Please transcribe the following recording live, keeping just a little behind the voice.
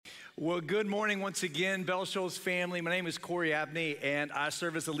Well, good morning once again, Bell Shoals family. My name is Corey Abney, and I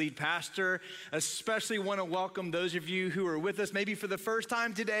serve as the lead pastor. Especially want to welcome those of you who are with us maybe for the first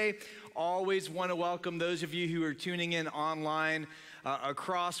time today. Always want to welcome those of you who are tuning in online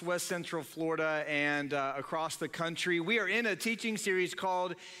across West Central Florida and across the country. We are in a teaching series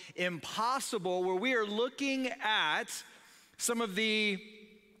called Impossible, where we are looking at some of the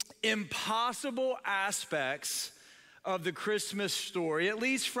impossible aspects of the Christmas story, at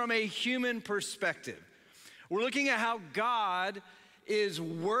least from a human perspective. We're looking at how God is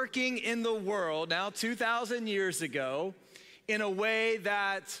working in the world now 2,000 years ago in a way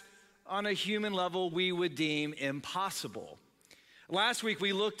that on a human level we would deem impossible. Last week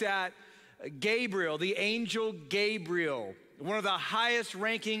we looked at Gabriel, the angel Gabriel, one of the highest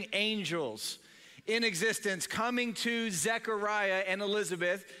ranking angels in existence, coming to Zechariah and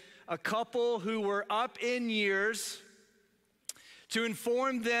Elizabeth, a couple who were up in years, to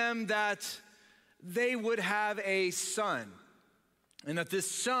inform them that they would have a son, and that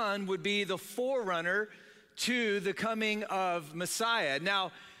this son would be the forerunner to the coming of Messiah. Now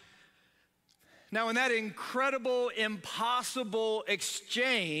in that incredible, impossible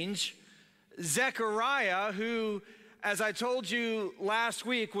exchange, Zechariah, who, as I told you last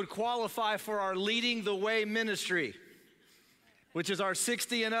week, would qualify for our Leading the Way ministry, which is our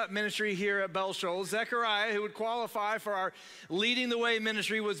 60 and up ministry here at Bell Shoals. Zechariah, who would qualify for our Leading the Way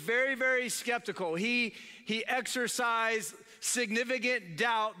ministry, was very, very skeptical. He exercised significant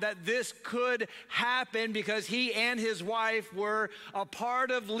doubt that this could happen because he and his wife were a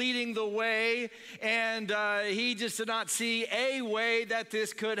part of leading the way, and he just did not see a way that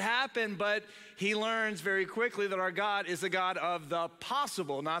this could happen. But he learns very quickly that our God is the God of the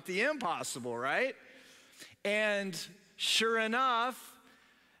possible, not the impossible, right? And sure enough,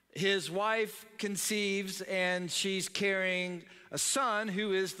 his wife conceives, and she's carrying a son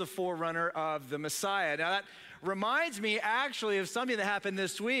who is the forerunner of the Messiah. Now that reminds me actually of something that happened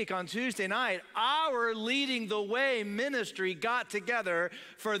this week on Tuesday night. Our Leading the Way ministry got together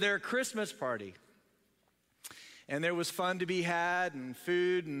for their Christmas party. And there was fun to be had, and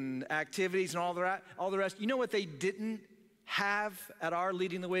food and activities and all the rest. You know what they didn't have at our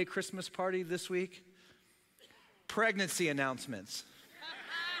Leading the Way Christmas party this week? Pregnancy announcements.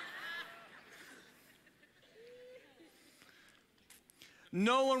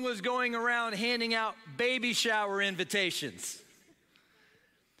 No one was going around handing out baby shower invitations.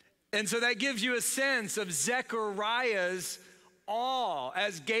 And so that gives you a sense of Zechariah's awe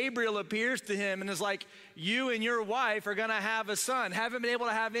as Gabriel appears to him and is like, you and your wife are gonna have a son. Haven't been able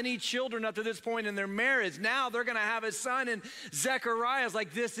to have any children up to this point in their marriage. Now they're gonna have a son, and Zechariah's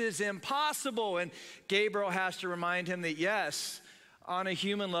like, this is impossible. And Gabriel has to remind him that yes, on a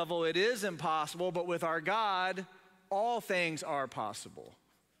human level it is impossible, but with our God, all things are possible.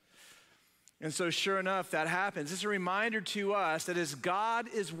 And so sure enough, that happens. It's a reminder to us that as God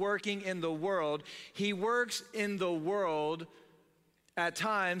is working in the world, he works in the world at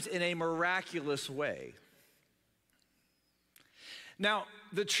times in a miraculous way. Now,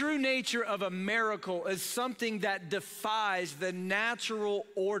 the true nature of a miracle is something that defies the natural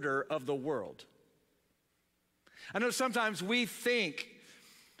order of the world. I know sometimes we think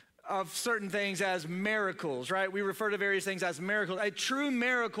of certain things as miracles, right? We refer to various things as miracles. A true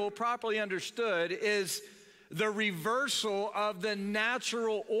miracle, properly understood, is the reversal of the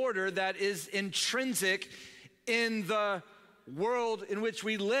natural order that is intrinsic in the world in which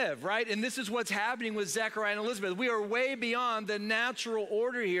we live, right? And this is what's happening with Zechariah and Elizabeth. We are way beyond the natural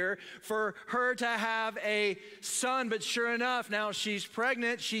order here for her to have a son, but sure enough, now she's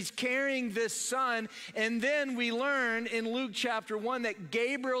pregnant, she's carrying this son, and then we learn in Luke chapter 1 that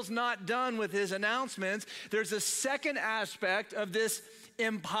Gabriel's not done with his announcements. There's a second aspect of this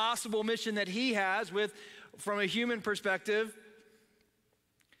impossible mission that he has with, from a human perspective,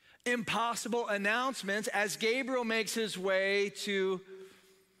 impossible announcements as Gabriel makes his way to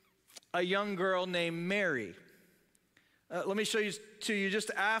a young girl named Mary. Let me show you to you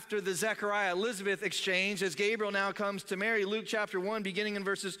just after the Zechariah-Elizabeth exchange, as Gabriel now comes to Mary, Luke chapter 1, beginning in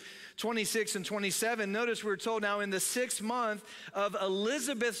verses 26 and 27. Notice we're told now in the 6th month of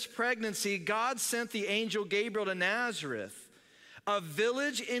Elizabeth's pregnancy, God sent the angel Gabriel to Nazareth, a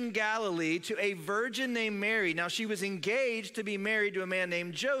village in Galilee, to a virgin named Mary. Now she was engaged to be married to a man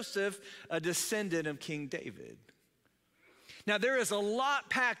named Joseph, a descendant of King David. Now there is a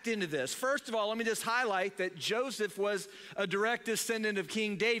lot packed into this. First of all, let me just highlight that Joseph was a direct descendant of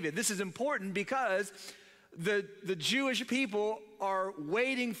King David. This is important because the Jewish people are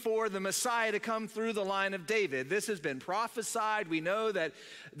waiting for the Messiah to come through the line of David. This has been prophesied. We know that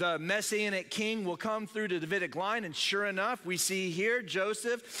the Messianic king will come through the Davidic line, and sure enough, we see here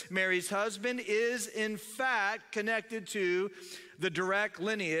Joseph, Mary's husband, is in fact connected to the direct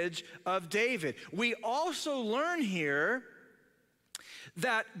lineage of David. We also learn here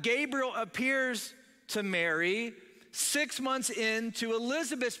that Gabriel appears to Mary 6 months into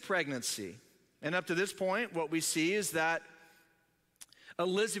Elizabeth's pregnancy. And up to this point, what we see is that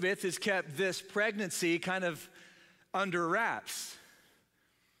Elizabeth has kept this pregnancy kind of under wraps.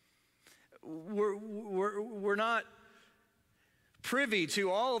 We're not privy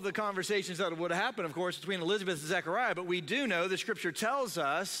to all of the conversations that would happen, of course, between Elizabeth and Zechariah, but we do know the scripture tells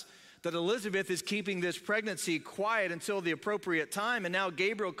us that Elizabeth is keeping this pregnancy quiet until the appropriate time. And now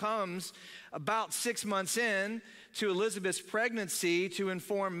Gabriel comes about 6 months in to Elizabeth's pregnancy to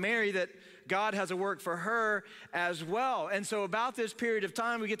inform Mary that God has a work for her as well. And so about this period of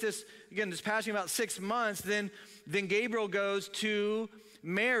time, we get this, again, this passing about 6 months, then Gabriel goes to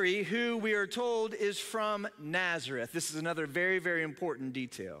Mary, who we are told is from Nazareth. This is another very, very important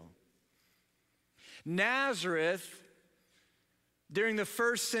detail. Nazareth, during the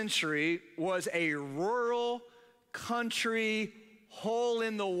first century, was a rural, country,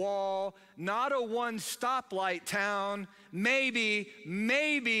 hole-in-the-wall, not a one-stoplight town, maybe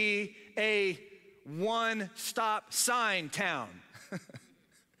a one-stop sign town.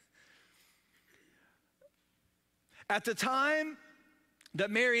 At the time that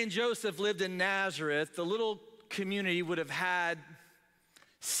Mary and Joseph lived in Nazareth, the little community would have had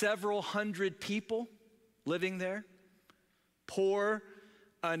several hundred people living there. Poor,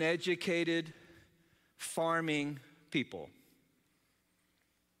 uneducated, farming people.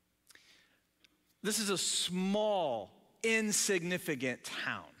 This is a small, insignificant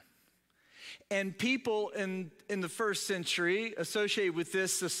town. And people in the first century associated with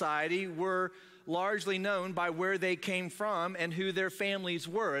this society were largely known by where they came from and who their families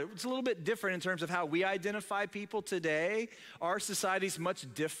were. It's a little bit different in terms of how we identify people today. Our society's much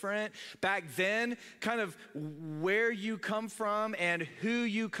different. Back then, kind of where you come from and who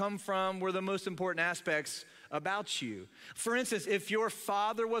you come from were the most important aspects about you. For instance, if your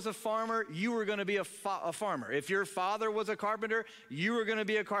father was a farmer, you were going to be a farmer. If your father was a carpenter, you were going to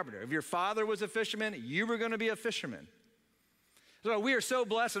be a carpenter. If your father was a fisherman, you were going to be a fisherman. So we are so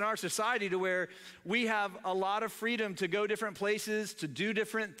blessed in our society to where we have a lot of freedom to go different places, to do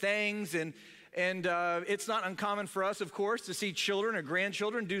different things, and it's not uncommon for us, of course, to see children or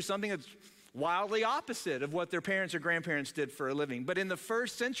grandchildren do something that's wildly opposite of what their parents or grandparents did for a living. But in the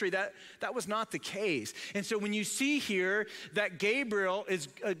first century, that was not the case. And so when you see here that Gabriel is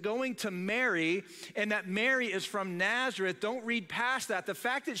going to Mary and that Mary is from Nazareth, don't read past that. The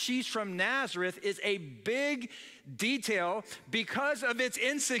fact that she's from Nazareth is a big detail because of its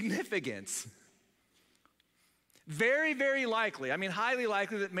insignificance. Very, very likely, highly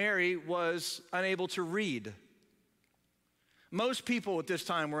likely that Mary was unable to read. Most people at this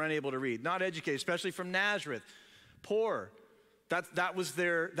time were unable to read, not educated, especially from Nazareth, poor. That was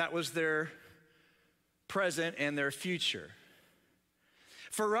their present and their future.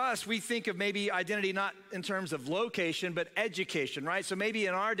 For us, we think of maybe identity not in terms of location, but education, right? So maybe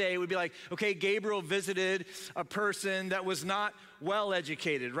in our day, it would be like, okay, Gabriel visited a person that was not well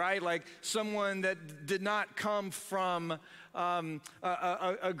educated, right? Like someone that did not come from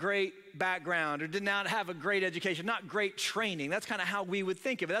a great background or did not have a great education, not great training. That's kind of how we would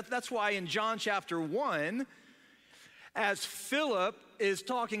think of it. That's why in John chapter 1, as Philip is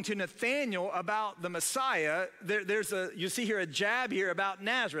talking to Nathanael about the Messiah, you see here a jab here about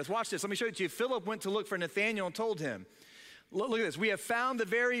Nazareth. Watch this. Let me show it to you. Philip went to look for Nathanael and told him, look at this. We have found the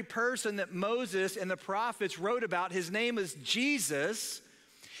very person that Moses and the prophets wrote about. His name is Jesus.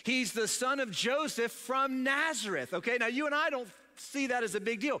 He's the son of Joseph from Nazareth. Okay, now you and I don't see that as a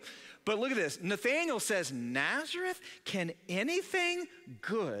big deal. But look at this. Nathanael says, Nazareth? Can anything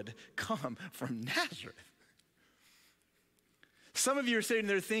good come from Nazareth? Some of you are sitting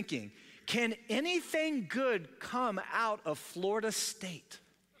there thinking, can anything good come out of Florida State?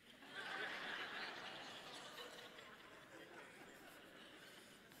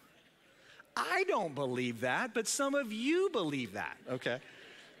 I don't believe that, but some of you believe that, okay?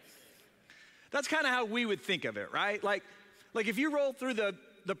 That's kind of how we would think of it, right? Like if you roll through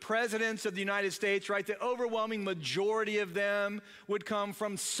the presidents of the United States, right, the overwhelming majority of them would come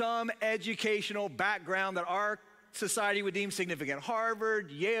from some educational background that our society would deem significant.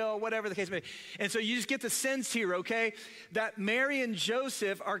 Harvard, Yale, whatever the case may be. And so you just get the sense here, okay, that Mary and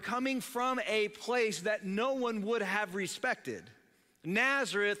Joseph are coming from a place that no one would have respected.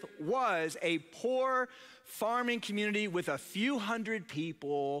 Nazareth was a poor farming community with a few hundred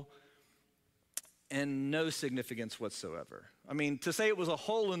people and no significance whatsoever. I mean, to say it was a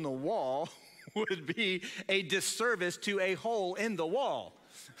hole in the wall would be a disservice to a hole in the wall.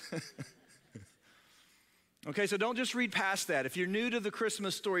 Okay, so don't just read past that. If you're new to the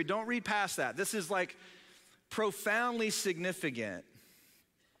Christmas story, don't read past that. This is like profoundly significant.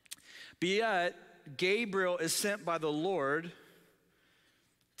 But yet, Gabriel is sent by the Lord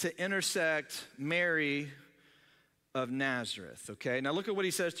to intersect Mary of Nazareth, okay? Now look at what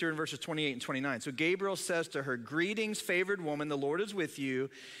he says to her in verses 28 and 29. So Gabriel says to her, "Greetings, favored woman, the Lord is with you."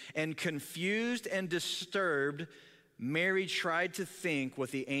 And confused and disturbed, Mary tried to think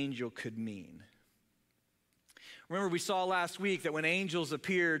what the angel could mean. Remember, we saw last week that when angels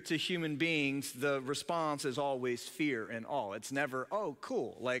appear to human beings, the response is always fear and awe. It's never, oh,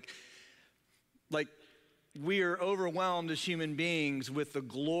 cool. Like we are overwhelmed as human beings with the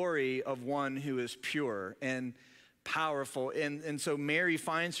glory of one who is pure and powerful. And so Mary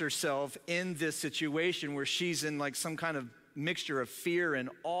finds herself in this situation where she's in like some kind of mixture of fear and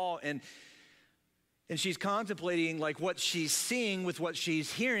awe, and she's contemplating like what she's seeing with what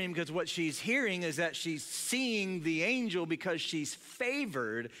she's hearing, because what she's hearing is that she's seeing the angel because she's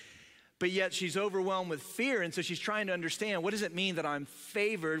favored, but yet she's overwhelmed with fear. And so she's trying to understand, what does it mean that I'm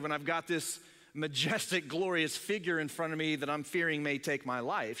favored when I've got this majestic, glorious figure in front of me that I'm fearing may take my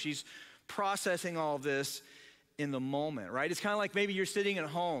life? She's processing all of this in the moment, right? It's kind of like maybe you're sitting at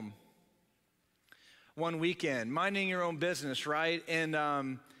home one weekend, minding your own business, right?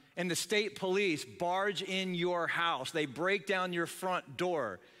 And the state police barge in your house. They break down your front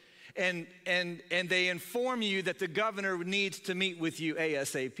door, and they inform you that the governor needs to meet with you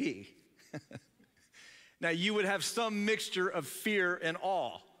ASAP. Now, you would have some mixture of fear and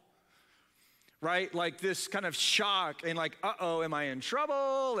awe, right? Like this kind of shock and like, uh-oh, am I in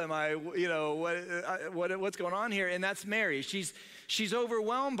trouble? Am I, what's going on here? And that's Mary. She's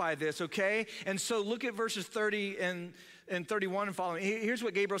overwhelmed by this, okay? And so look at verses 30 and 31 and following. Here's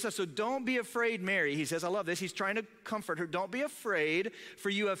what Gabriel says. So don't be afraid, Mary. He says, I love this. He's trying to comfort her. Don't be afraid, for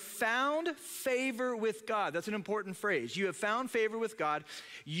you have found favor with God. That's an important phrase. You have found favor with God.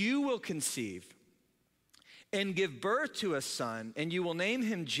 You will conceive and give birth to a son, and you will name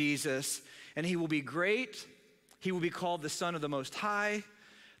him Jesus, and he will be great. He will be called the Son of the Most High.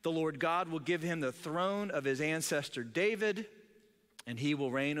 The Lord God will give him the throne of his ancestor David, and he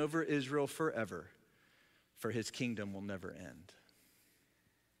will reign over Israel forever. For his kingdom will never end.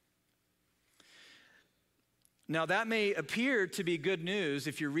 Now, that may appear to be good news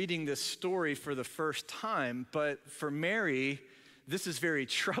if you're reading this story for the first time, but for Mary, this is very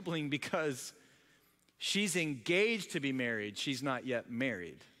troubling because she's engaged to be married. She's not yet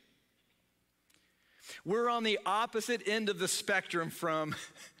married. We're on the opposite end of the spectrum from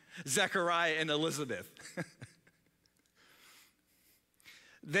Zechariah and Elizabeth.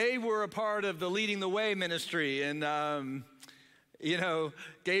 They were a part of the Leading the Way ministry, and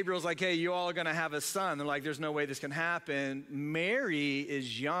Gabriel's like, hey, you all are gonna have a son. They're like, there's no way this can happen. Mary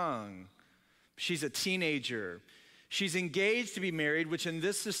is young. She's a teenager. She's engaged to be married, which in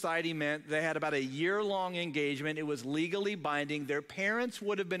this society meant they had about a year-long engagement. It was legally binding. Their parents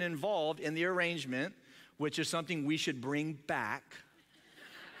would have been involved in the arrangement, which is something we should bring back.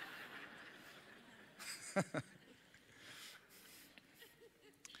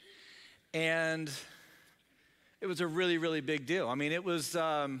 And it was a really, really big deal. I mean, it was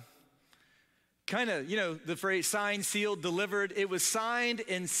kind of, the phrase signed, sealed, delivered. It was signed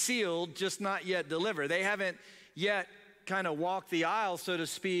and sealed, just not yet delivered. They haven't yet kind of walked the aisle, so to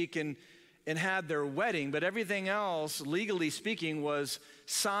speak, and had their wedding. But everything else, legally speaking, was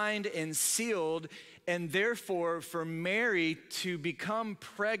signed and sealed. And therefore, for Mary to become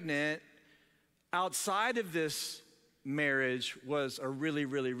pregnant outside of this marriage was a really,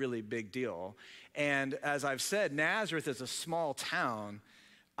 really, really big deal. And as I've said, Nazareth is a small town.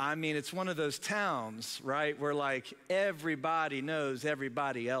 I mean, it's one of those towns, right, where like everybody knows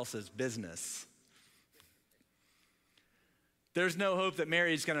everybody else's business. There's no hope that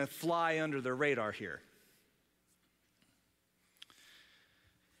Mary's gonna fly under the radar here.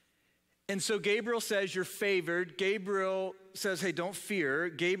 And so Gabriel says, you're favored. Gabriel says, hey, don't fear.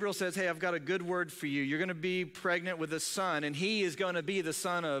 Gabriel says, hey, I've got a good word for you. You're gonna be pregnant with a son, and he is gonna be the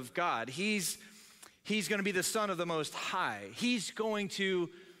Son of God. He's gonna be the Son of the Most High. He's going to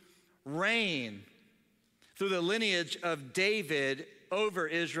reign through the lineage of David over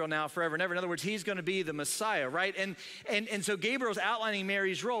Israel now forever and ever. In other words, he's gonna be the Messiah, right? And so Gabriel's outlining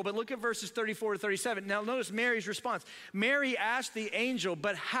Mary's role, but look at verses 34 to 37. Now notice Mary's response. Mary asked the angel,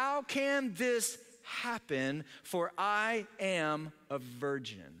 but how can this happen? For I am a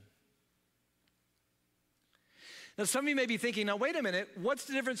virgin. Now, some of you may be thinking, now, wait a minute, what's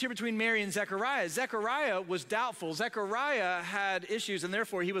the difference here between Mary and Zechariah? Zechariah was doubtful. Zechariah had issues, and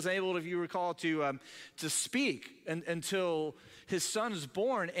therefore he was able, if you recall, to speak until his son is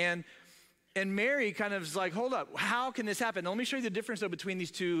born. And Mary kind of is like, hold up, how can this happen? Now, let me show you the difference, though, between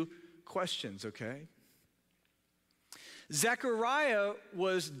these two questions, okay? Zechariah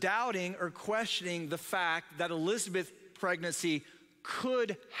was doubting or questioning the fact that Elizabeth's pregnancy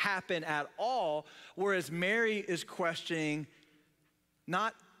could happen at all, whereas Mary is questioning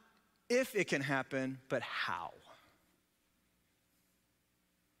not if it can happen, but how.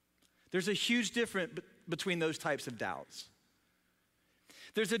 There's a huge difference between those types of doubts.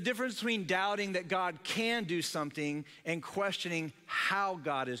 There's a difference between doubting that God can do something and questioning how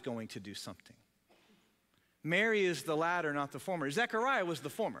God is going to do something. Mary is the latter, not the former. Zechariah was the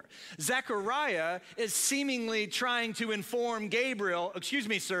former. Zechariah is seemingly trying to inform Gabriel, excuse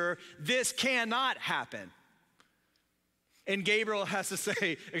me, sir, this cannot happen. And Gabriel has to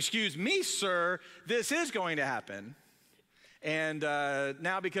say, excuse me, sir, this is going to happen. And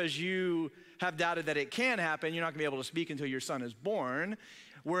now because you have doubted that it can happen, you're not going to be able to speak until your son is born.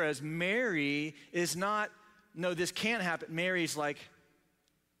 Whereas Mary is not, no, this can't happen. Mary's like,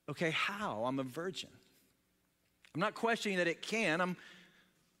 okay, how? I'm a virgin. I'm not questioning that it can. I'm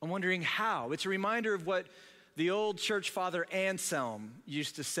wondering how. It's a reminder of what the old church father Anselm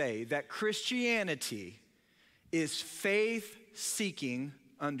used to say, that Christianity is faith-seeking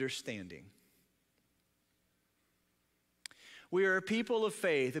understanding. We are a people of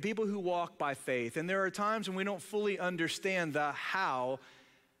faith, a people who walk by faith, and there are times when we don't fully understand the how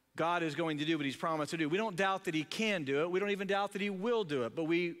God is going to do what he's promised to do. We don't doubt that he can do it. We don't even doubt that he will do it, but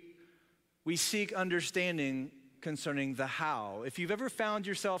we seek understanding concerning the how. If you've ever found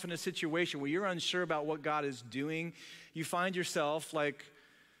yourself in a situation where you're unsure about what God is doing, you find yourself like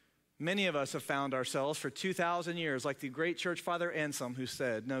many of us have found ourselves for 2,000 years, like the great church father Anselm, who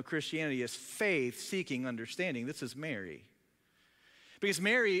said, no, Christianity is faith-seeking understanding. This is Mary. Because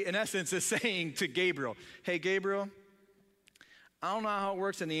Mary, in essence, is saying to Gabriel, hey, Gabriel, I don't know how it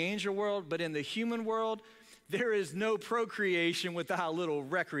works in the angel world, but in the human world, there is no procreation without a little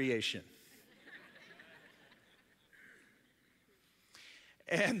recreation.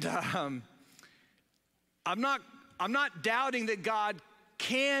 And I'm not doubting that God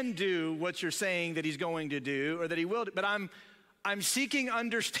can do what you're saying that he's going to do or that he will do, but I'm seeking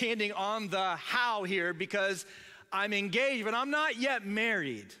understanding on the how here because I'm engaged, but I'm not yet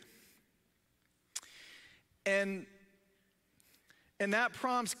married. And that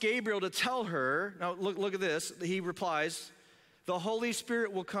prompts Gabriel to tell her, now look at this, he replies, the Holy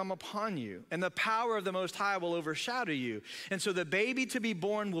Spirit will come upon you, and the power of the Most High will overshadow you. And so the baby to be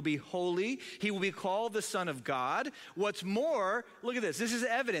born will be holy. He will be called the Son of God. What's more, look at this. This is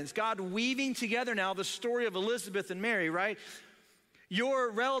evidence. God weaving together now the story of Elizabeth and Mary, right?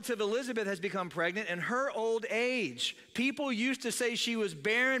 Your relative Elizabeth has become pregnant in her old age. People used to say she was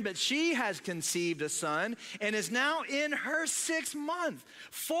barren, but she has conceived a son and is now in her 6th month.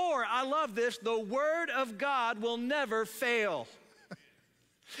 For, I love this, the word of God will never fail.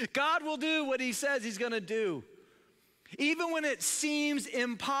 God will do what he says he's going to do. Even when it seems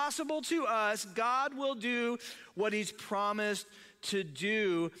impossible to us, God will do what he's promised to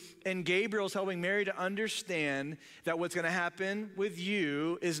do. And Gabriel's helping Mary to understand that what's going to happen with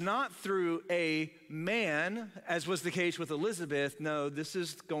you is not through a man, as was the case with Elizabeth. No, this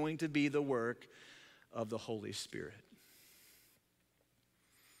is going to be the work of the Holy Spirit.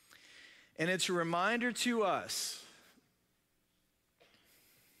 And it's a reminder to us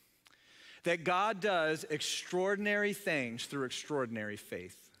that God does extraordinary things through extraordinary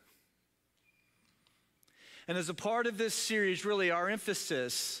faith. And as a part of this series, really our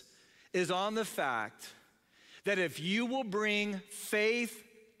emphasis is on the fact that if you will bring faith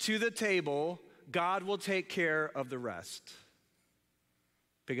to the table, God will take care of the rest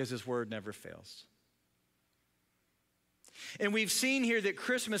because his word never fails. And we've seen here that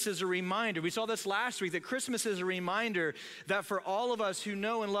Christmas is a reminder. We saw this last week, that Christmas is a reminder that for all of us who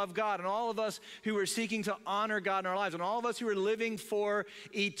know and love God, and all of us who are seeking to honor God in our lives, and all of us who are living for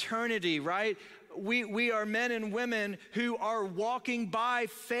eternity, right? We are men and women who are walking by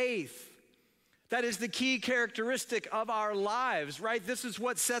faith. That is the key characteristic of our lives, right? This is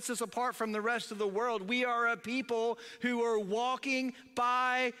what sets us apart from the rest of the world. We are a people who are walking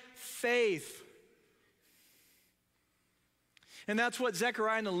by faith. And that's what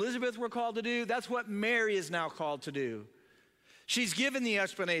Zechariah and Elizabeth were called to do. That's what Mary is now called to do. She's given the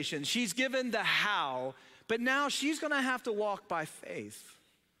explanation. She's given the how. But now she's going to have to walk by faith.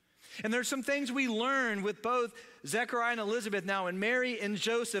 And there's some things we learn with both Zechariah and Elizabeth now and Mary and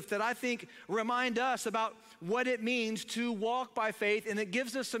Joseph that I think remind us about what it means to walk by faith, and it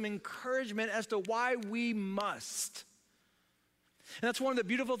gives us some encouragement as to why we must. And that's one of the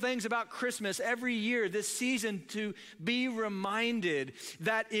beautiful things about Christmas every year, this season, to be reminded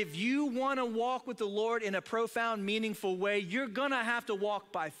that if you want to walk with the Lord in a profound, meaningful way, you're going to have to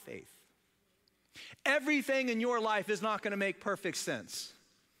walk by faith. Everything in your life is not going to make perfect sense.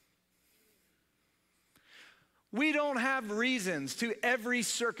 We don't have reasons to every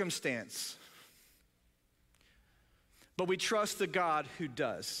circumstance, but we trust the God who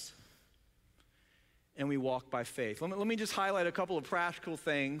does, and we walk by faith. Let me just highlight a couple of practical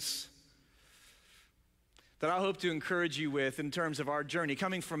things that I hope to encourage you with in terms of our journey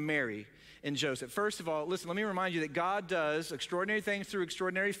coming from Mary and Joseph. First of all, listen, let me remind you that God does extraordinary things through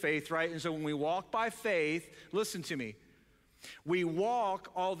extraordinary faith, right? And so when we walk by faith, listen to me, we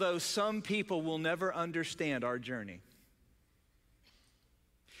walk although some people will never understand our journey.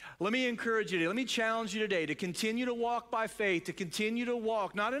 Let me encourage you today, let me challenge you today to continue to walk by faith, to continue to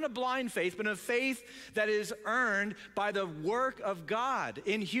walk, not in a blind faith, but in a faith that is earned by the work of God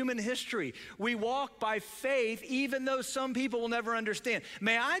in human history. We walk by faith even though some people will never understand.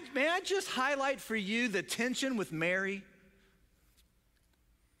 May I just highlight for you the tension with Mary?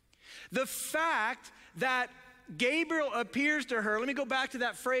 The fact that Gabriel appears to her, let me go back to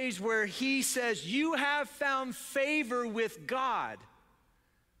that phrase where he says, "You have found favor with God."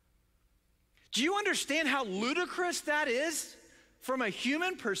 Do you understand how ludicrous that is from a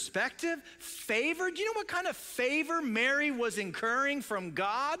human perspective? Favor? Do you know what kind of favor Mary was incurring from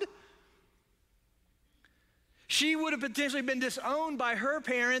God? She would have potentially been disowned by her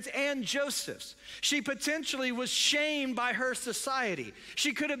parents and Joseph's. She potentially was shamed by her society.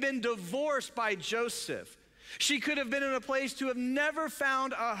 She could have been divorced by Joseph. She could have been in a place to have never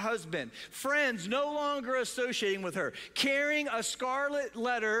found a husband, friends no longer associating with her, carrying a scarlet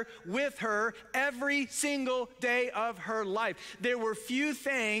letter with her every single day of her life. There were few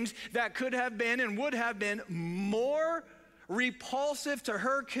things that could have been and would have been more repulsive to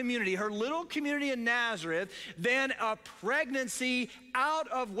her community, her little community in Nazareth, than a pregnancy out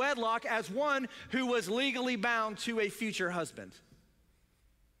of wedlock as one who was legally bound to a future husband.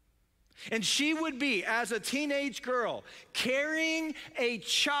 And she would be, as a teenage girl, carrying a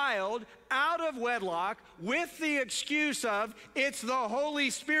child out of wedlock with the excuse of, it's the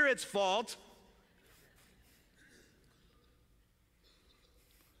Holy Spirit's fault.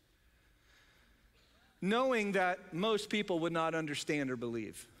 Knowing that most people would not understand or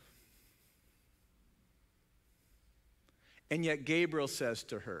believe. And yet Gabriel says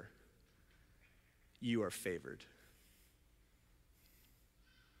to her, "You are favored."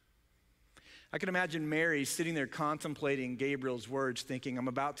 I can imagine Mary sitting there contemplating Gabriel's words, thinking, I'm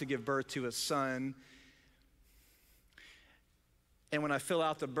about to give birth to a son. And when I fill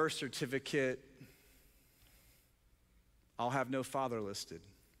out the birth certificate, I'll have no father listed.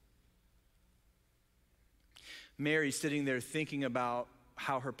 Mary sitting there thinking about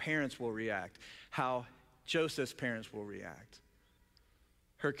how her parents will react, how Joseph's parents will react,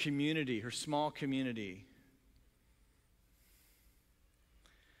 her community, her small community.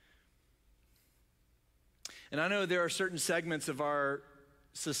 And I know there are certain segments of our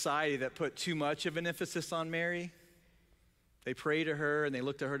society that put too much of an emphasis on Mary. They pray to her and they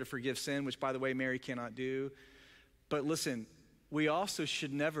look to her to forgive sin, which, by the way, Mary cannot do. But listen, we also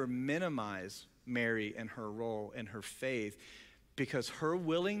should never minimize Mary and her role and her faith, because her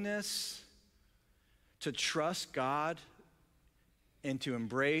willingness to trust God and to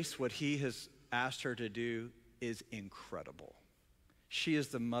embrace what he has asked her to do is incredible. She is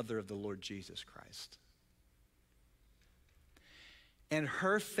the mother of the Lord Jesus Christ. And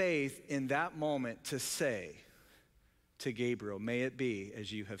her faith in that moment to say to Gabriel, "May it be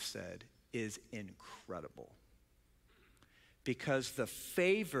as you have said," is incredible. Because the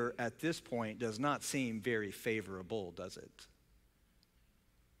favor at this point does not seem very favorable, does it?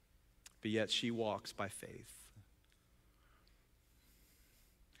 But yet she walks by faith.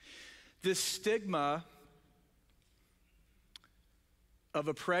 This stigma of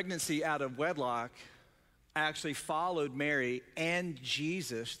a pregnancy out of wedlock actually followed Mary and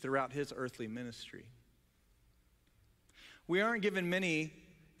Jesus throughout his earthly ministry. We aren't given many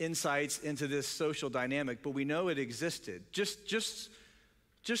insights into this social dynamic, but we know it existed. Just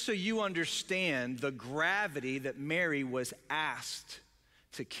so you understand the gravity that Mary was asked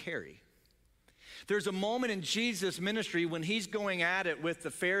to carry. There's a moment in Jesus' ministry when he's going at it with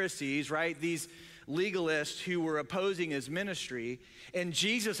the Pharisees, right? These legalists who were opposing his ministry. And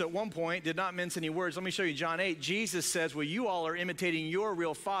Jesus at one point did not mince any words. Let me show you John 8. Jesus says, well, you all are imitating your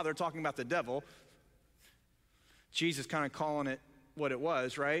real father, talking about the devil. Jesus kind of calling it what it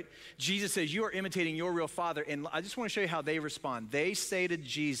was, right? Jesus says, you are imitating your real father. And I just want to show you how they respond. They say to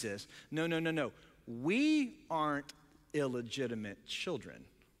Jesus, no. We aren't illegitimate children.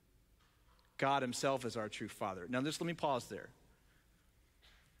 God himself is our true father. Now just let me pause there.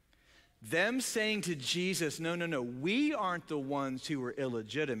 Them saying to Jesus, no, we aren't the ones who were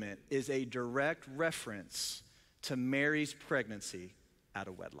illegitimate is a direct reference to Mary's pregnancy out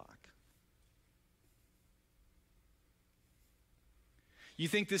of wedlock. You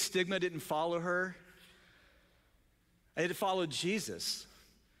think this stigma didn't follow her? It followed Jesus.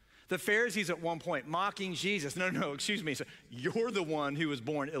 The Pharisees at one point mocking Jesus. No, excuse me. So you're the one who was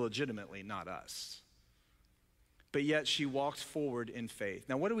born illegitimately, not us. But yet she walks forward in faith.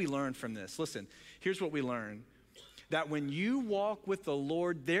 Now, what do we learn from this? Listen, here's what we learn. That when you walk with the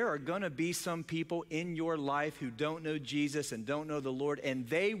Lord, there are going to be some people in your life who don't know Jesus and don't know the Lord, and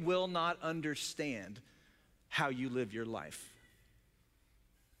they will not understand how you live your life.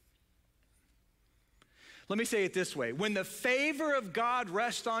 Let me say it this way. When the favor of God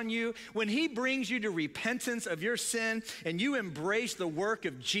rests on you, when he brings you to repentance of your sin and you embrace the work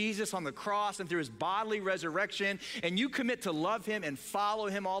of Jesus on the cross and through his bodily resurrection, and you commit to love him and follow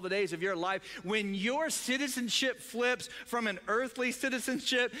him all the days of your life, when your citizenship flips from an earthly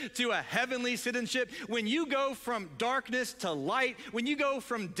citizenship to a heavenly citizenship, when you go from darkness to light, when you go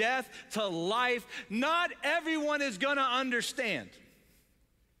from death to life, not everyone is going to understand.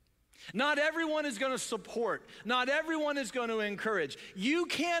 Not everyone is going to support. Not everyone is going to encourage. You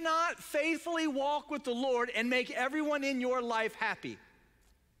cannot faithfully walk with the Lord and make everyone in your life happy.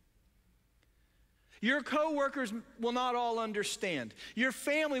 Your coworkers will not all understand. Your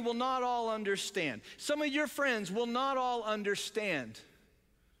family will not all understand. Some of your friends will not all understand.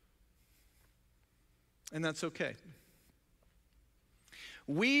 And that's okay.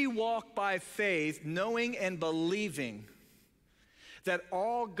 We walk by faith, knowing and believing that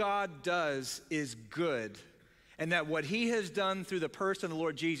all God does is good, and that what he has done through the person of the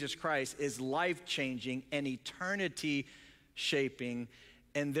Lord Jesus Christ is life-changing and eternity-shaping,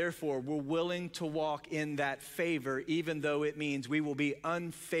 and therefore we're willing to walk in that favor, even though it means we will be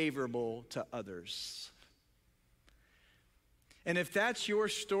unfavorable to others. And if that's your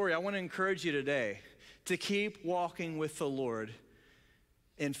story, I want to encourage you today to keep walking with the Lord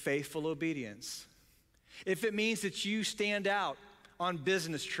in faithful obedience. If it means that you stand out on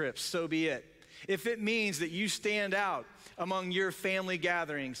business trips, so be it. If it means that you stand out among your family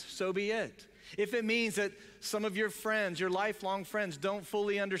gatherings, so be it. If it means that some of your friends, your lifelong friends, don't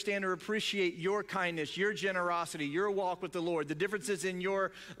fully understand or appreciate your kindness, your generosity, your walk with the Lord, the differences in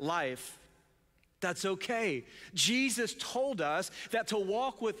your life, that's okay. Jesus told us that to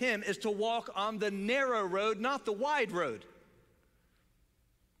walk with him is to walk on the narrow road, not the wide road.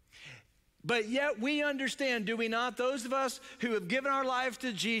 But yet we understand, do we not, those of us who have given our lives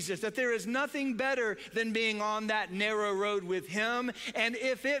to Jesus, that there is nothing better than being on that narrow road with him. And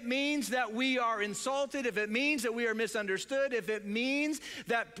if it means that we are insulted, if it means that we are misunderstood, if it means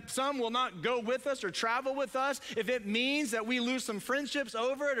that some will not go with us or travel with us, if it means that we lose some friendships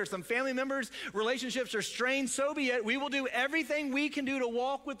over it or some family members' relationships are strained, so be it. We will do everything we can do to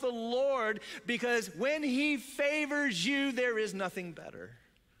walk with the Lord, because when he favors you, there is nothing better.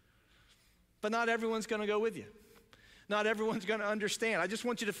 But not everyone's going to go with you. Not everyone's going to understand. I just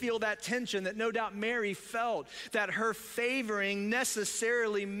want you to feel that tension that no doubt Mary felt, that her favoring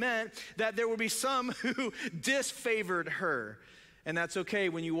necessarily meant that there would be some who disfavored her. And that's okay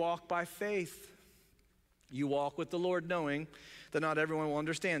when you walk by faith. You walk with the Lord knowing that not everyone will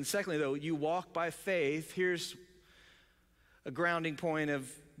understand. Secondly, though, you walk by faith. Here's a grounding point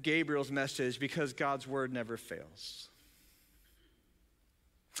of Gabriel's message, because God's word never fails.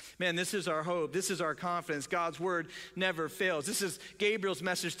 Man, this is our hope. This is our confidence. God's word never fails. This is Gabriel's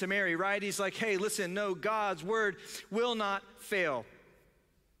message to Mary, right? He's like, hey, listen, no, God's word will not fail.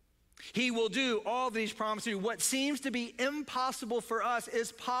 He will do all these promises. What seems to be impossible for us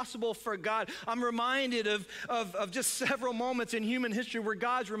is possible for God. I'm reminded of just several moments in human history where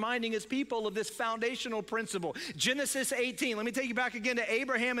God's reminding his people of this foundational principle. Genesis 18, let me take you back again to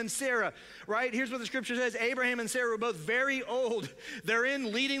Abraham and Sarah, right? Here's what the scripture says. Abraham and Sarah were both very old. They're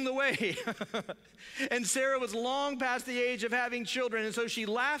in leading the way. And Sarah was long past the age of having children, and so she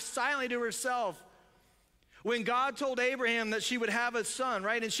laughed silently to herself. When God told Abraham that she would have a son,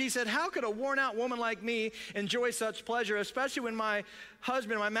 right? And she said, how could a worn out woman like me enjoy such pleasure, especially when my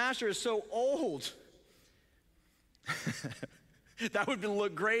husband, my master, is so old? That would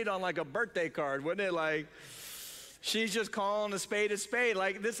look great on like a birthday card, wouldn't it? Like, she's just calling a spade a spade.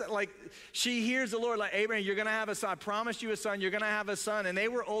 Like this, like she hears the Lord, like, Abraham, you're gonna have a son. I promised you a son, you're gonna have a son. And they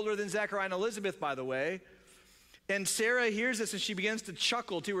were older than Zechariah and Elizabeth, by the way. And Sarah hears this and she begins to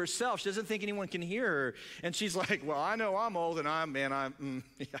chuckle to herself. She doesn't think anyone can hear her. And she's like, well, I know I'm old and yeah, I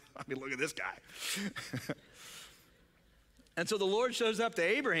mean, look at this guy. And so the Lord shows up to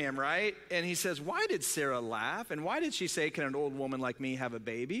Abraham, right? And he says, why did Sarah laugh? And why did she say, can an old woman like me have a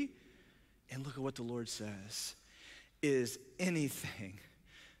baby? And look at what the Lord says. Is anything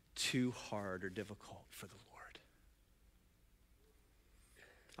too hard or difficult for the Lord?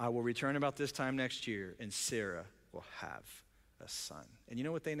 I will return about this time next year, and Sarah will have a son. And you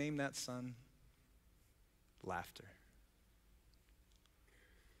know what they named that son? Laughter.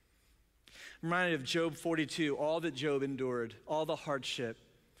 I'm reminded of Job 42, all that Job endured, all the hardship.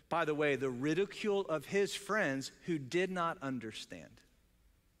 By the way, the ridicule of his friends who did not understand.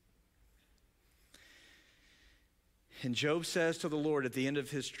 And Job says to the Lord at the end of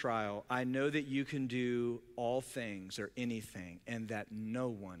his trial, I know that you can do all things or anything, and that no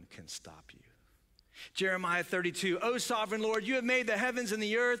one can stop you. Jeremiah 32, O sovereign Lord, you have made the heavens and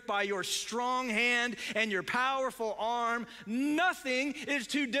the earth by your strong hand and your powerful arm. Nothing is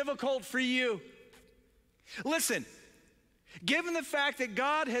too difficult for you. Listen, given the fact that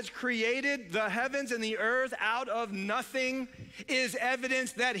God has created the heavens and the earth out of nothing is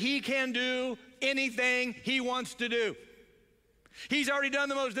evidence that he can do anything he wants to do. He's already done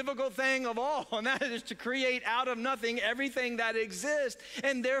the most difficult thing of all, and that is to create out of nothing everything that exists.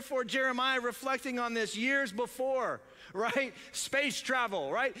 And therefore, Jeremiah, reflecting on this years before, right? Space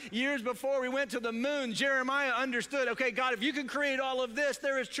travel, right? Years before we went to the moon, Jeremiah understood, okay, God, if you can create all of this,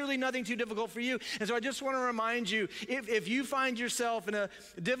 there is truly nothing too difficult for you. And so I just want to remind you, if you find yourself in a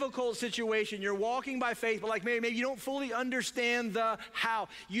difficult situation, you're walking by faith, but like maybe you don't fully understand the how.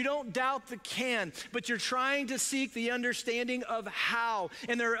 You don't doubt the can, but you're trying to seek the understanding of how.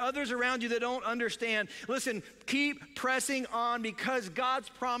 And there are others around you that don't understand. Listen, keep pressing on because God's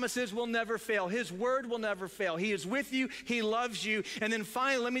promises will never fail. His word will never fail. He is with you. He loves you. And then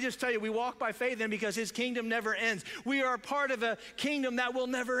finally, let me just tell you, we walk by faith in because his kingdom never ends. We are a part of a kingdom that will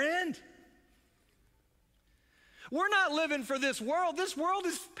never end. We're not living for this world. This world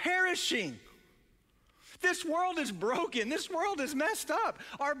is perishing. This world is broken. This world is messed up.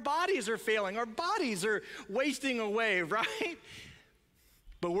 Our bodies are failing. Our bodies are wasting away, right?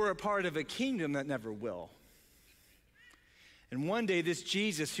 But we're a part of a kingdom that never will. And one day, this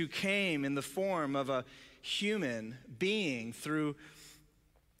Jesus who came in the form of a human being through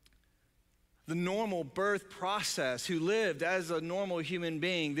the normal birth process, who lived as a normal human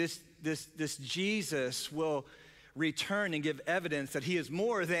being, this Jesus will return and give evidence that he is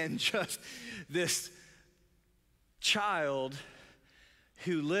more than just this child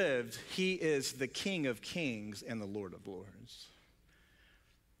who lived. He is the King of Kings and the Lord of Lords.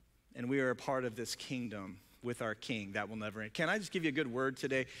 And we are a part of this kingdom with our King that will never end. Can I just give you a good word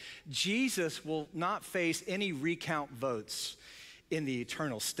today? Jesus will not face any recount votes in the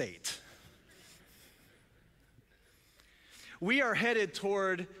eternal state. We are headed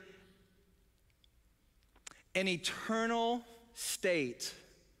toward an eternal state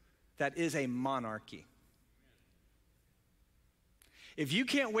that is a monarchy. If you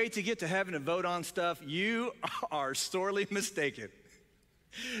can't wait to get to heaven and vote on stuff, you are sorely mistaken.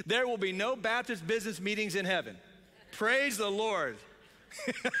 There will be no Baptist business meetings in heaven. Praise the Lord.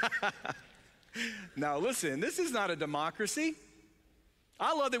 Now listen, this is not a democracy.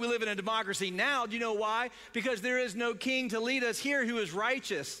 I love that we live in a democracy now. Do you know why? Because there is no king to lead us here who is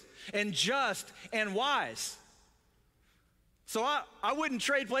righteous and just and wise. So I wouldn't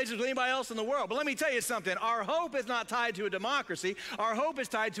trade places with anybody else in the world. But let me tell you something. Our hope is not tied to a democracy. Our hope is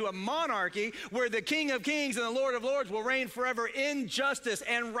tied to a monarchy where the King of Kings and the Lord of Lords will reign forever in justice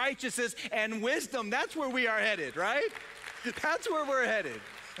and righteousness and wisdom. That's where we are headed, right? That's where we're headed.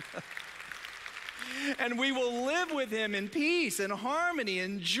 And we will live with him in peace and harmony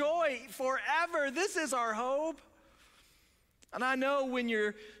and joy forever. This is our hope. And I know when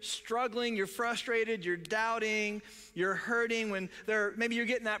you're struggling, you're frustrated, you're doubting, you're hurting, when maybe you're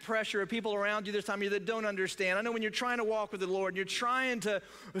getting that pressure of people around you this time of year that don't understand. I know when you're trying to walk with the Lord and you're trying to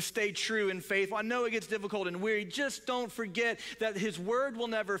stay true and faithful. I know it gets difficult and weary. Just don't forget that his word will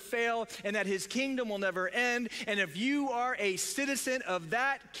never fail and that his kingdom will never end. And if you are a citizen of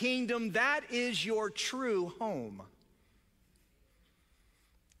that kingdom, that is your true home.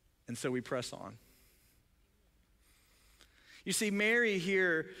 And so we press on. You see, Mary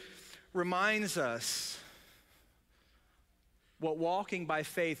here reminds us what walking by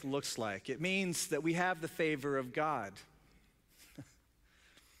faith looks like. It means that we have the favor of God,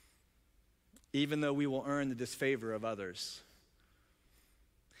 even though we will earn the disfavor of others.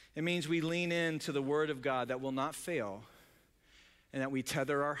 It means we lean into the word of God that will not fail, and that we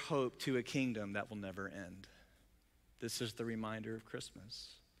tether our hope to a kingdom that will never end. This is the reminder of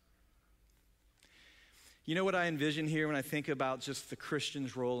Christmas. You know what I envision here when I think about just the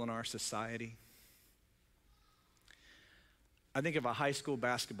Christian's role in our society? I think of a high school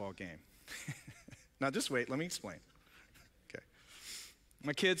basketball game. Now just wait, let me explain. Okay.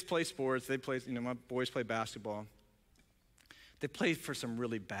 My kids play sports, my boys play basketball. They play for some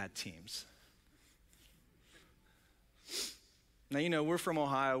really bad teams. Now, we're from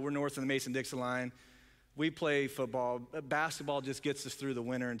Ohio. We're north of the Mason-Dixon line. We play football. Basketball just gets us through the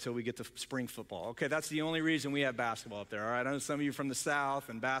winter until we get to spring football. Okay, that's the only reason we have basketball up there, all right? I know some of you from the South,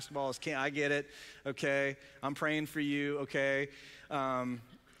 and basketball is I get it, okay? I'm praying for you, okay? No,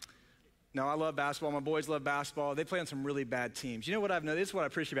 I love basketball. My boys love basketball. They play on some really bad teams. You know what I've noticed? This is what I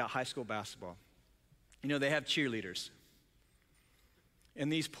appreciate about high school basketball. They have cheerleaders. And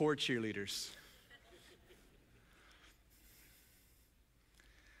these poor cheerleaders.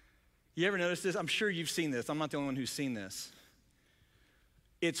 You ever notice this? I'm sure you've seen this. I'm not the only one who's seen this.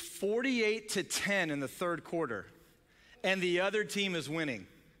 It's 48-10 in the third quarter, and the other team is winning.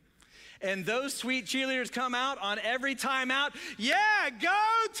 And those sweet cheerleaders come out on every timeout. Yeah, go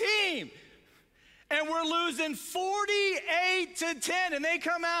team! And we're losing 48-10, and they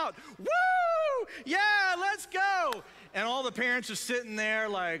come out. Woo! Yeah, let's go! And all the parents are sitting there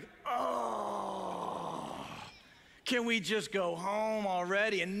like, oh, can we just go home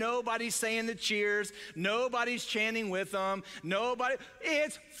already? And nobody's saying the cheers. Nobody's chanting with them.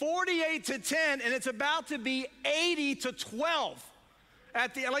 It's 48-10, and it's about to be 80-12.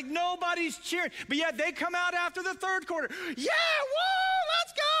 Nobody's cheering. But yet they come out after the third quarter. Yeah, woo,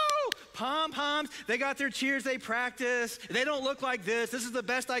 let's go. Pom-poms. They got their cheers. They practice. They don't look like this. This is the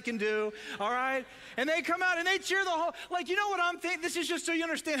best I can do. All right? And they come out and they cheer the whole, you know what I'm thinking? This is just so you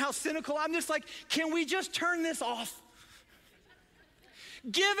understand how cynical I'm just like, can we just turn this off?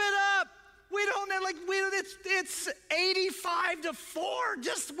 Give it up. We don't need, it's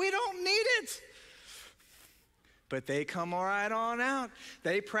 85-4. We don't need it. But they come all right on out.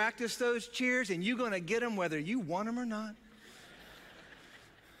 They practice those cheers, and you're going to get them whether you want them or not.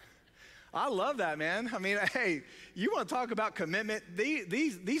 I love that, man. I mean, hey, you want to talk about commitment?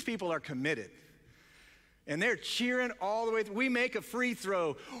 These people are committed. And they're cheering all the way through. We make a free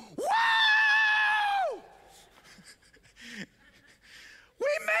throw. Woo! We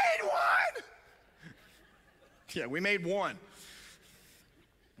made one! Yeah, we made one.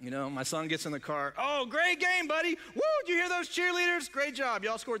 My son gets in the car. Oh, great game, buddy. Woo, did you hear those cheerleaders? Great job.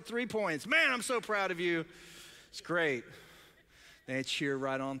 Y'all scored 3 points. Man, I'm so proud of you. It's great. They cheer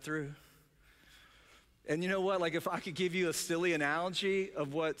right on through. And you know what? If I could give you a silly analogy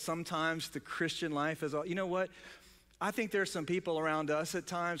of what sometimes the Christian life is, you know what? I think there's some people around us at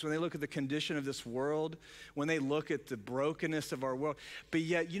times when they look at the condition of this world, when they look at the brokenness of our world, but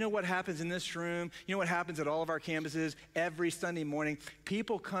yet, you know what happens in this room? You know what happens at all of our campuses every Sunday morning?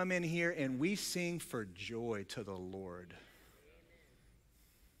 People come in here and we sing for joy to the Lord.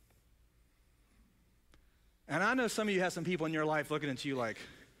 And I know some of you have some people in your life looking at you like,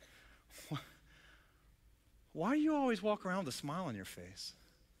 why do you always walk around with a smile on your face?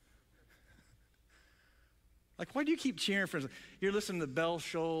 Why do you keep cheering for us? You're listening to Bell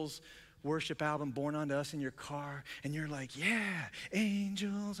Shoals' worship album, Born Unto Us, in your car, and you're like, yeah,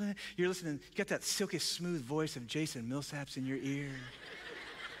 angels. You're listening, you got that silky smooth voice of Jason Millsaps in your ear.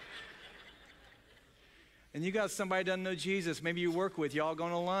 And you got somebody that doesn't know Jesus, maybe you work with, y'all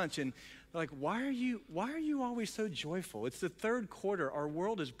going to lunch, and they're like, why are you always so joyful? It's the third quarter. Our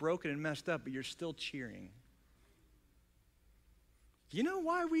world is broken and messed up, but you're still cheering. You know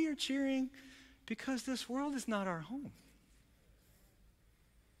why we are cheering? Because this world is not our home.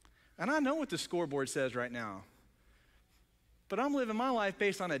 And I know what the scoreboard says right now, but I'm living my life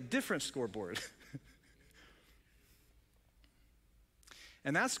based on a different scoreboard.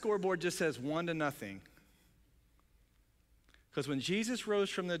 And that scoreboard just says 1-0. Because when Jesus rose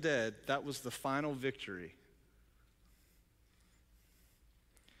from the dead, that was the final victory.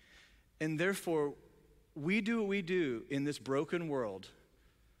 And therefore, we do what we do in this broken world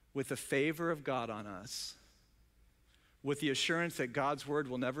with the favor of God on us, with the assurance that God's word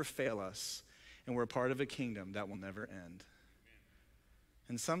will never fail us, and we're a part of a kingdom that will never end.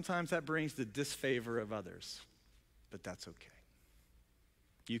 And sometimes that brings the disfavor of others, but that's okay.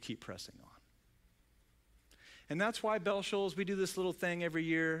 You keep pressing on. And that's why Bell Shoals, we do this little thing every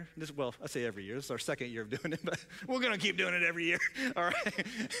year. Well, I say every year. This is our second year of doing it, but we're going to keep doing it every year, all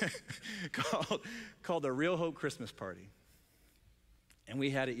right? called the Real Hope Christmas Party. And we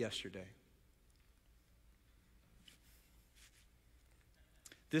had it yesterday.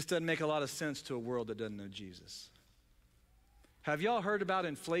 This doesn't make a lot of sense to a world that doesn't know Jesus. Have y'all heard about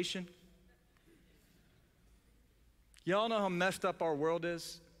inflation? Y'all know how messed up our world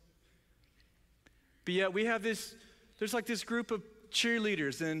is? But yet we have there's like this group of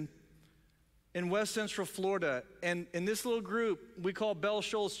cheerleaders in West Central Florida, and in this little group we call Bell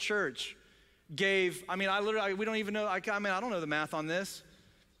Shoals Church gave, we don't even know, I don't know the math on this.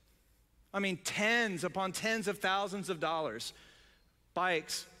 Tens upon tens of thousands of dollars,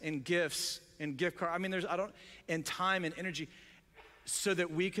 bikes and gifts and gift cards. And time and energy so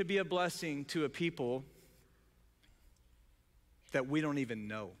that we could be a blessing to a people that we don't even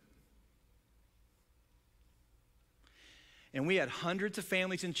know. And we had hundreds of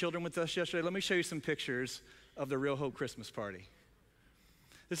families and children with us yesterday. Let me show you some pictures of the Real Hope Christmas Party.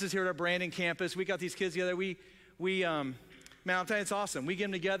 This is here at our Brandon campus. We got these kids together. Man, I'm telling you, it's awesome. We get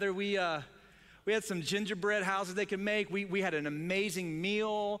them together. We had some gingerbread houses they could make. We had an amazing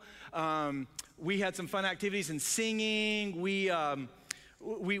meal. We had some fun activities and singing. We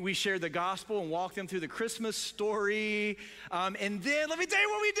shared the gospel and walked them through the Christmas story. And then let me tell you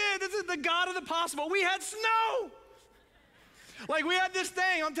what we did. This is the God of the possible. We had snow. Like we had this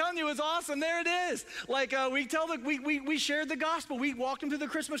thing, I'm telling you, it was awesome. There it is. Like we shared the gospel. We walked them through the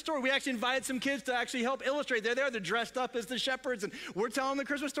Christmas story. We actually invited some kids to actually help illustrate. They're there, they're dressed up as the shepherds, and we're telling the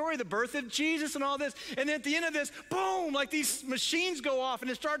Christmas story, the birth of Jesus and all this. And then at the end of this, boom, like these machines go off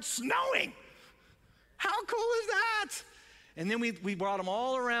and it starts snowing. How cool is that? And then we brought them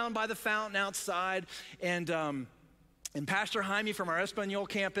all around by the fountain outside, and Pastor Jaime from our Espanol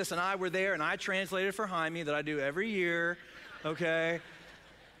campus and I were there, and I translated for Jaime that I do every year. Okay?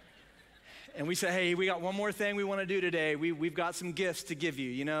 And we said, hey, we got one more thing we want to do today. We've got some gifts to give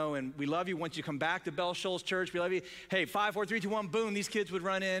you, and we love you. Once you come back to Bell Shoals Church, we love you. Hey, 5, 4, 3, 2, 1, boom, these kids would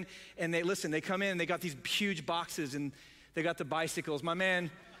run in, and they come in, and they got these huge boxes, and they got the bicycles. My man,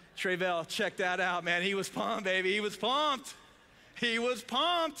 Trevel, check that out, man. He was pumped, baby. He was pumped. He was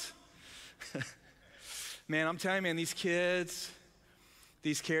pumped. Man, I'm telling you, man, these kids,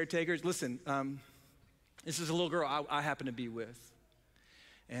 these caretakers, listen, this is a little girl I happen to be with.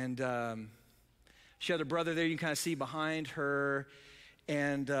 And she had a brother there you can kind of see behind her.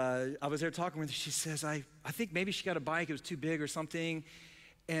 And I was there talking with her. She says, I think maybe she got a bike. It was too big or something.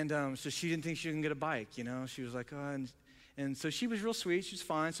 And so she didn't think she was going to get a bike, She was like, oh, and so she was real sweet. She was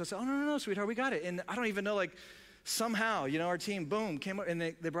fine. So I said, oh, no, sweetheart, we got it. And I don't even know, like, somehow, our team, boom, came up. And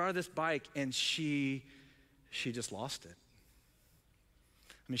they brought her this bike. And she just lost it.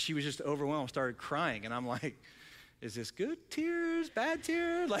 She was just overwhelmed, started crying, and I'm like, is this good tears, bad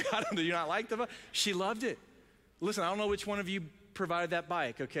tears? Like, I don't know, do you not like the bike? She loved it. Listen, I don't know which one of you provided that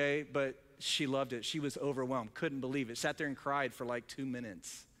bike, okay? But she loved it. She was overwhelmed, couldn't believe it. Sat there and cried for like 2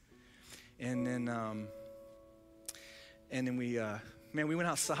 minutes. And then we went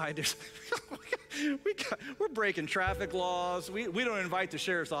outside. We're breaking traffic laws. We don't invite the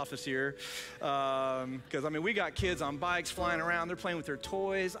sheriff's office here because, we got kids on bikes flying around. They're playing with their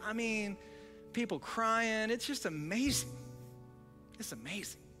toys. People crying. It's just amazing. It's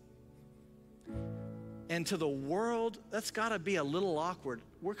amazing. And to the world, that's got to be a little awkward.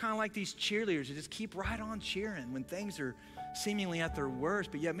 We're kind of like these cheerleaders who just keep right on cheering when things are seemingly at their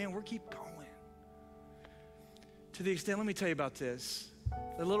worst. But yeah, man, we're keep going. To the extent, let me tell you about this.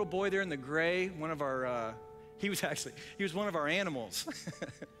 The little boy there in the gray, he was one of our animals.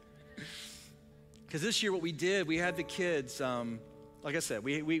 Because this year what we did, we had the kids, like I said,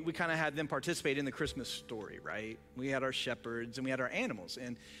 we kind of had them participate in the Christmas story, right? We had our shepherds and we had our animals.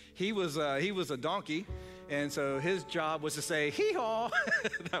 And he was a donkey, and so his job was to say, hee-haw.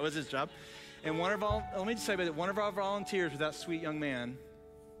 That was his job. And let me just say that one of our volunteers was that sweet young man,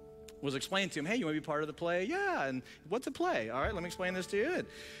 was explaining to him, hey, you want to be part of the play? Yeah, and what's a play? All right, let me explain this to you. And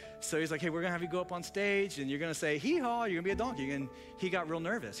so he's like, hey, we're going to have you go up on stage, and you're going to say, hee-haw, you're going to be a donkey. And he got real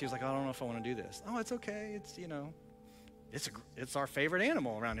nervous. He was like, I don't know if I want to do this. Oh, it's okay. It's our favorite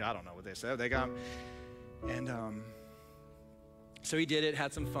animal around here. I don't know what they said. And so he did it,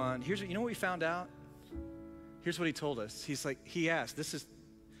 had some fun. You know what we found out? Here's what he told us. He asked, this is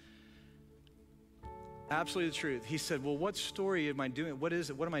absolutely the truth. He said, well, what story am I doing? What is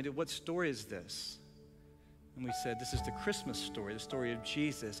it? What am I doing? What story is this? And we said, this is the Christmas story, the story of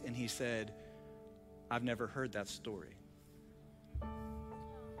Jesus. And he said, I've never heard that story.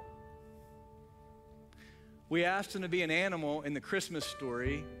 We asked him to be an animal in the Christmas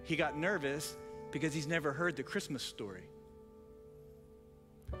story. He got nervous, because he's never heard the Christmas story.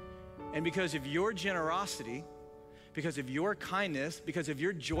 And because of your generosity, because of your kindness, because of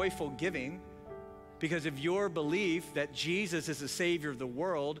your joyful giving, because of your belief that Jesus is the Savior of the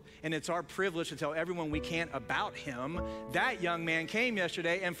world, and it's our privilege to tell everyone we can about him, that young man came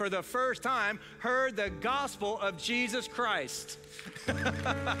yesterday and for the first time heard the gospel of Jesus Christ.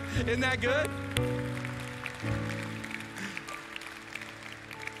 Isn't that good?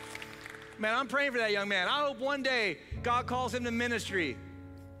 Man, I'm praying for that young man. I hope one day God calls him to ministry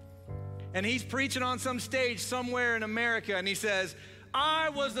and he's preaching on some stage somewhere in America and he says, I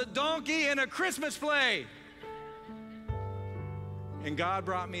was the donkey in a Christmas play. And God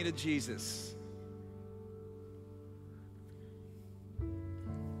brought me to Jesus.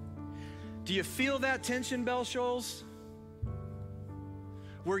 Do you feel that tension, Bell Shoals?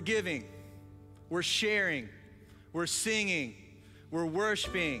 We're giving, we're sharing, we're singing, we're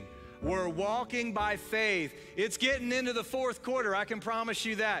worshiping, we're walking by faith. It's getting into the fourth quarter, I can promise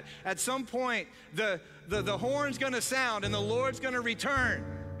you that. At some point, the horn's gonna sound and the Lord's gonna return.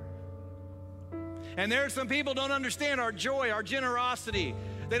 And there's some people don't understand our joy, our generosity.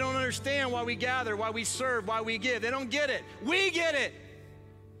 They don't understand why we gather, why we serve, why we give. They don't get it. We get it.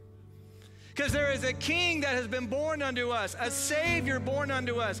 Because there is a king that has been born unto us, a savior born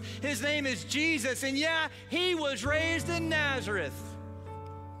unto us. His name is Jesus. And yeah, he was raised in Nazareth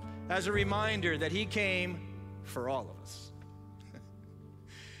as a reminder that he came for all of us.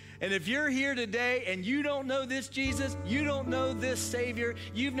 And if you're here today and you don't know this Jesus, you don't know this Savior,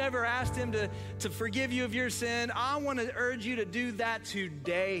 you've never asked him to forgive you of your sin, I want to urge you to do that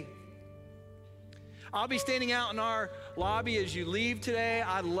today. I'll be standing out in our lobby as you leave today.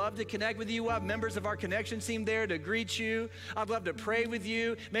 I'd love to connect with you. We'll have members of our connection team there to greet you. I'd love to pray with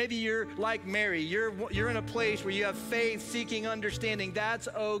you. Maybe you're like Mary. You're in a place where you have faith, seeking understanding. That's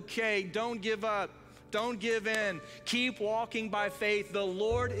okay. Don't give up. Don't give in. Keep walking by faith. The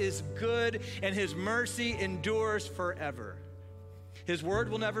Lord is good and his mercy endures forever. His word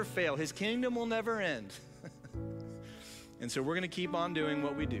will never fail. His kingdom will never end. And so we're going to keep on doing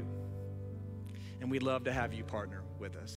what we do. And we'd love to have you partner with us.